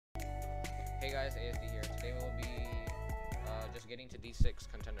Hey guys, ASD here. Today we'll be just getting to D6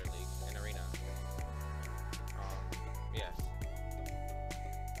 Contender League in Arena. Yes.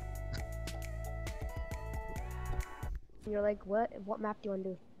 You're like, what? What map do you want to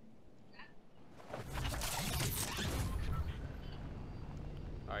do?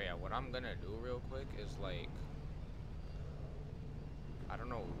 Oh yeah, what I'm gonna do real quick is like, I don't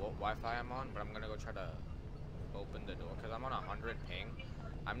know what Wi-Fi I'm on, but I'm gonna go try to open the door because I'm on 100 ping.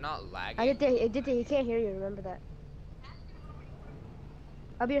 I'm not lagging. He can't hear you. Remember that.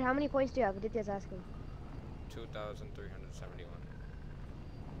 Abir, how many points do you have? Aditya's asking. 2,371.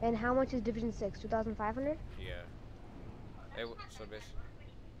 And how much is Division 6? 2,500? Yeah. So basically.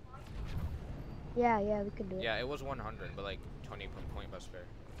 Yeah, we could do it. Yeah, it was 100, but like 20 point bus fare.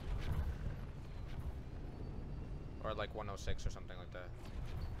 Or like 106 or something like that.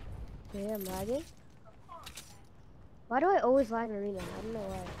 Yeah, I'm lagging. Why do I always lag in Arena? I don't know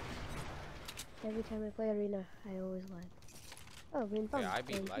why. Every time I play Arena, I always lag. Oh, green pump. Yeah, I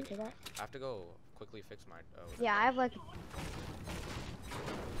be lagging. I have to go quickly fix my. Yeah, I have like.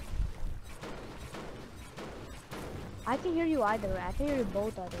 I can hear you either way. I can hear you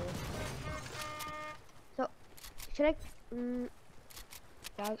both either way. So, should I?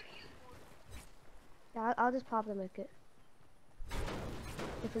 Yeah, I'll just pop the mic it.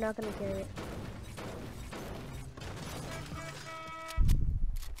 If you're not gonna carry it.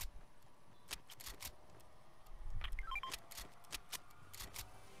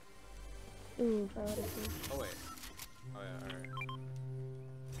 Oh wait. Oh yeah, alright.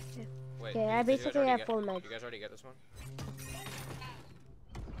 Yeah. Wait, okay, I basically have full meds. You guys already get this one?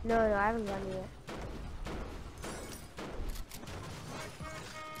 No, I haven't gotten it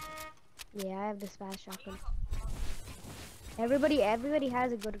yet. Yeah, I have this fast shotgun. Everybody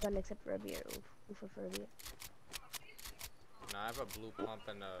has a good gun except for Abir. Oof for Abir. No, I have a blue pump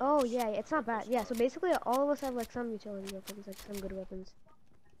and a... Oh yeah, it's not bad. Yeah, so basically all of us have like some utility weapons, like some good weapons.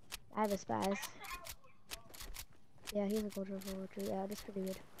 I have a spaz. Yeah, he has a gold revolver. Yeah, that's pretty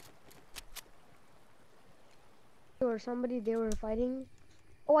good. Or somebody, they were fighting.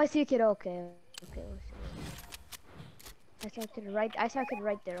 Oh, I see a kid. Okay. I saw a kid right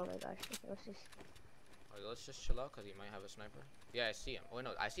there. Oh my gosh. Okay, let's just chill out because he might have a sniper. Yeah, I see him. Oh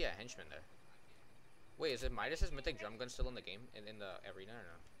no, I see a henchman there. Wait, is it Midas's mythic drum gun still in the game? In the arena or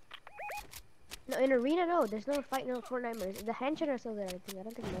no? No, in Arena, no. There's no fight, no Fortnite members. The henchmen are still there, I think. I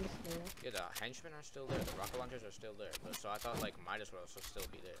don't think Midas is there. Yeah, the henchmen are still there. The rocket launchers are still there. But, so I thought, like, Midas would also still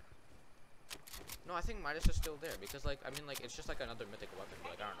be there. No, I think Midas is still there. Because, like, I mean, like, it's just like another mythic weapon.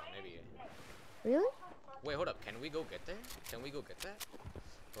 But, like, I don't know, maybe... Really? Wait, hold up. Can we go get there? Can we go get that?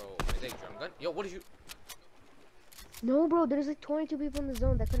 Bro, mythic drum gun? Yo, what did you... No, bro. There's, like, 22 people in the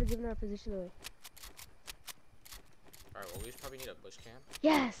zone that could have given our position away. Alright, well, we just probably need a bush camp.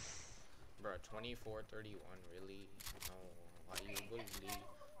 Yes! Bro, 24-31, really? No, why you bully?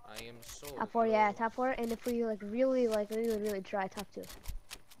 I am so Top 4, yeah, top 4, and if we really try, top 2.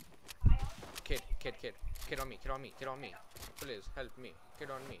 Kid on me, please help me, kid on me, help me.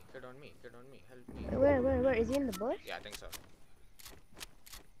 Where, is he in the bush? Yeah, I think so.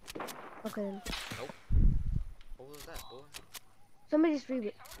 Okay then. Nope. What was that, boy? Somebody just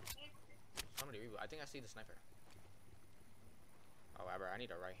reboot. I think I see the sniper. Oh, I need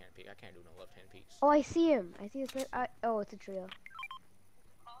a right hand peek. I can't do no left hand peeks. Oh, I see him. I see his. Oh, it's a trio.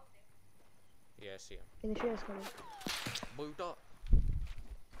 Yeah, I see him. And the trio's coming. Boot up.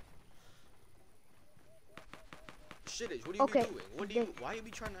 Shit, what are you be doing? Why you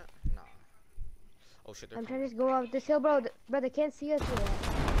be trying to? Nah. Oh shit, I'm trying to just go up this hill, bro. Bro, they can't see us here.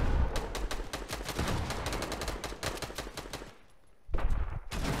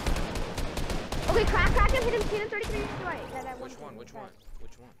 Okay, crack him, hit him 33 right. Which one?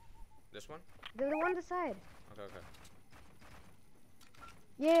 This one? The one on the side. Okay.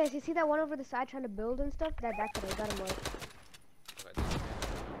 Yes, you see that one over the side trying to build and stuff? That guy, I got him right. Okay,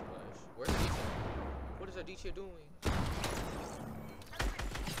 where's Aditya? What is Aditya doing?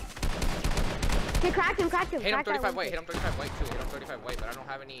 Okay, cracked him. Hit him 35 white, hit him 35 white too. Hit him 35 white, but I don't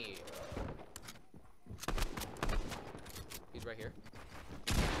have any... He's right here.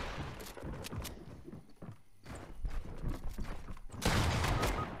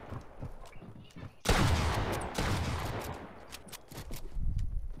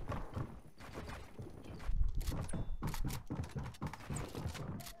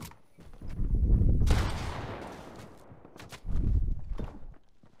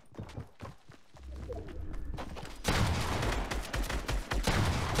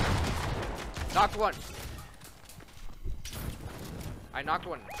 Knocked one. I knocked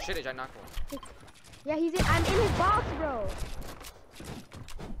one. Shitage, I knocked one. Yeah, I'm in his box, bro.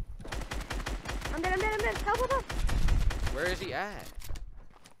 I'm dead. Help. Where is he at?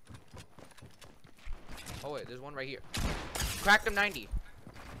 Oh wait, there's one right here. Cracked him 90.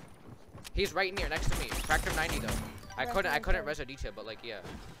 He's right near, next to me. Cracked him 90 though. I couldn't res a detail, but like yeah,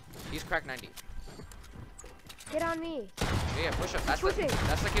 he's cracked 90. Get on me. Yeah, push up. That's the kid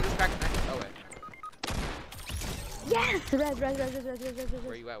who's cracked 90. Oh wait. Yes. Res.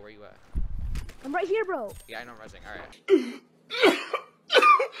 Where you at? I'm right here, bro. Yeah, I know I'm resing. All right.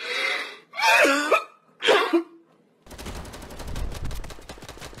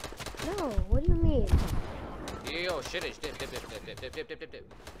 No, what do you mean? Yo, shit, it's dip.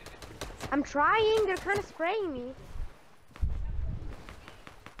 I'm trying. They're kind of spraying me.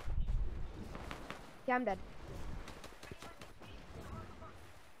 Yeah, I'm dead.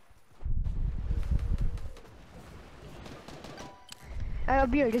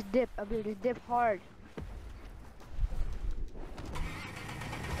 Abir, just dip. Hard.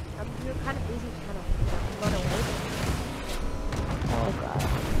 You're kind of easy to kind of run away. Oh god.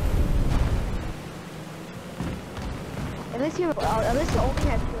 Unless you only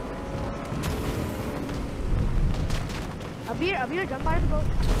have Abir, jump out of the boat.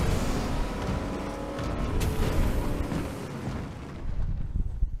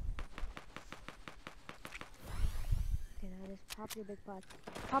 Okay, now just pop your big pot.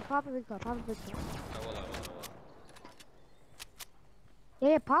 Pop a big pot. Oh, hold on.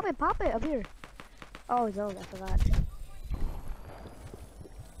 Yeah, pop it, up here. Oh, zone, I forgot.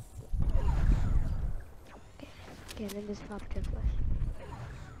 Okay, then just pop it to flash.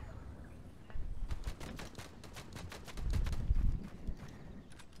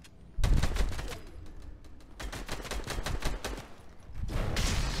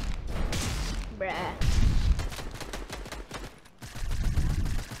 Bruh.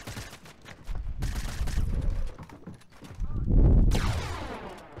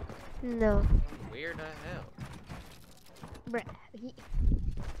 No. Where the hell? Bruh,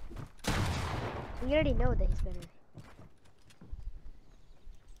 we already know that he's better.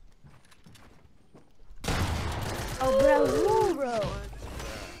 Oh, bro, woo, bro.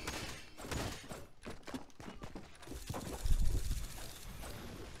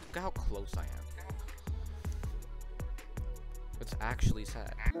 Look at how close I am. It's actually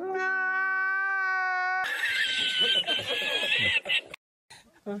sad.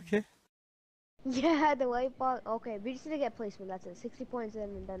 Okay. Yeah, the white ball. Okay, we just need to get placement. That's it. 60 points in,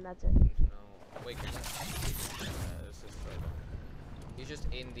 and then that's it. No. Wait, this is like... He's just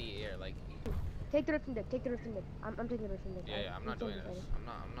in the air, like... Take the rift and dip. I'm taking the rift and dip. Yeah, I'm not doing this. I'm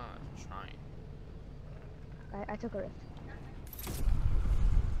not trying. I took a rift.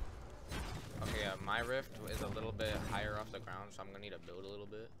 Okay, yeah, my rift is a little bit higher off the ground, so I'm gonna need to build a little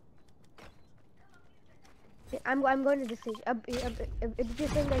bit. I'm going to this stage. It's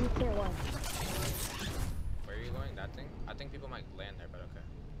just saying that you can't walk. Where are you going? That thing? I think people might land there, but okay.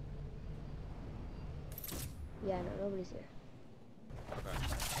 Yeah, no, nobody's here. Okay.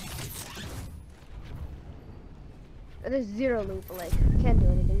 There's zero loot, but like, can't do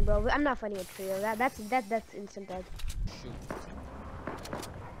anything, bro. I'm not fighting a trio. That's instant dead. Shoot.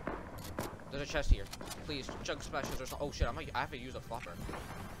 There's a chest here. Please, chug splashes or something. Oh shit, I have to use a flopper.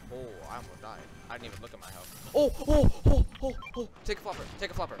 Oh, I almost died. I didn't even look at my health. Oh! Take a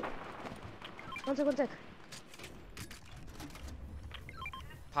flopper. One sec.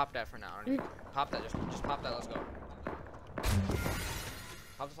 Pop that for now. I don't need pop that. Just pop that. Let's go.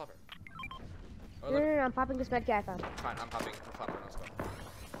 Pop the flopper. Oh, No, I'm popping this med kit I found. Fine, I'm popping the flopper. Let's go.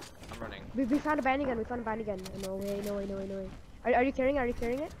 I'm running. We found a binding gun. No way. Are you carrying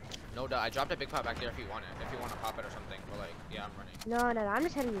it? No, duh. I dropped a big pop back there if you want it. If you want to pop it or something. But like, yeah, I'm running. No. I'm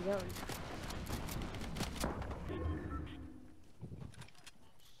just heading to zone.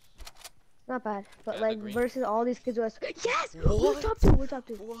 Not bad, but like versus all these kids who are yes, we're top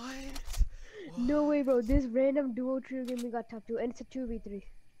two. What? No way, bro. This random duo trio game we got top 2, and it's a 2v3.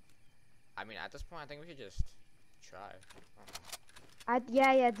 I mean, at this point, I think we should just try.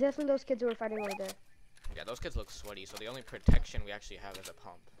 Yeah, definitely those kids who were fighting right there. Yeah, those kids look sweaty, so the only protection we actually have is a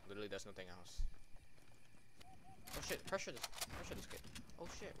pump. Literally, there's nothing else. Oh shit! Pressure this kid. Oh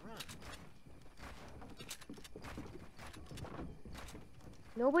shit! Run!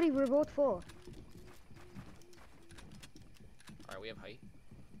 Nobody. We're both full. All right, we have height.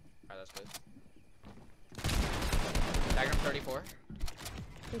 All right, that's good. Diagram 34.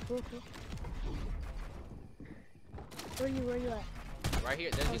 Okay, cool. Where are you at? Right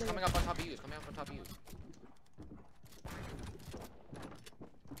here. He's coming up on top of you.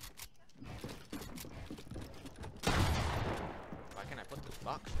 Why can't I put this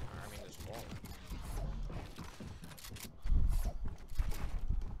box in? I mean, this wall.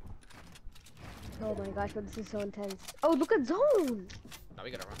 Oh my gosh, but this is so intense. Oh, look at zone! Now we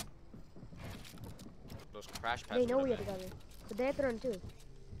gotta run. Those crash pads. They know would we have have to go. But they have to run too.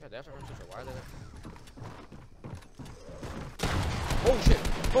 Yeah, they have to run too, so why are they there? Oh shit!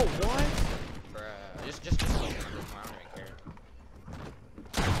 Oh, what? Bruh. Just go. I don't even care.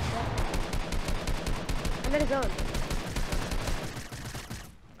 I'm in a zone.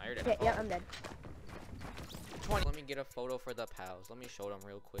 Now you're dead. Okay, yeah, I'm dead. 20. Let me get a photo for the pals. Let me show them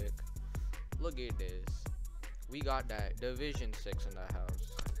real quick. Look at this. We got that Division 6 in the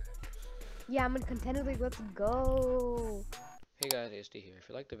house. Yeah, I'm in Contender League. Let's go. Hey guys, ASD here. If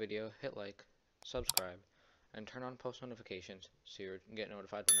you liked the video, hit like, subscribe, and turn on post notifications so you get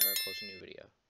notified whenever I post a new video.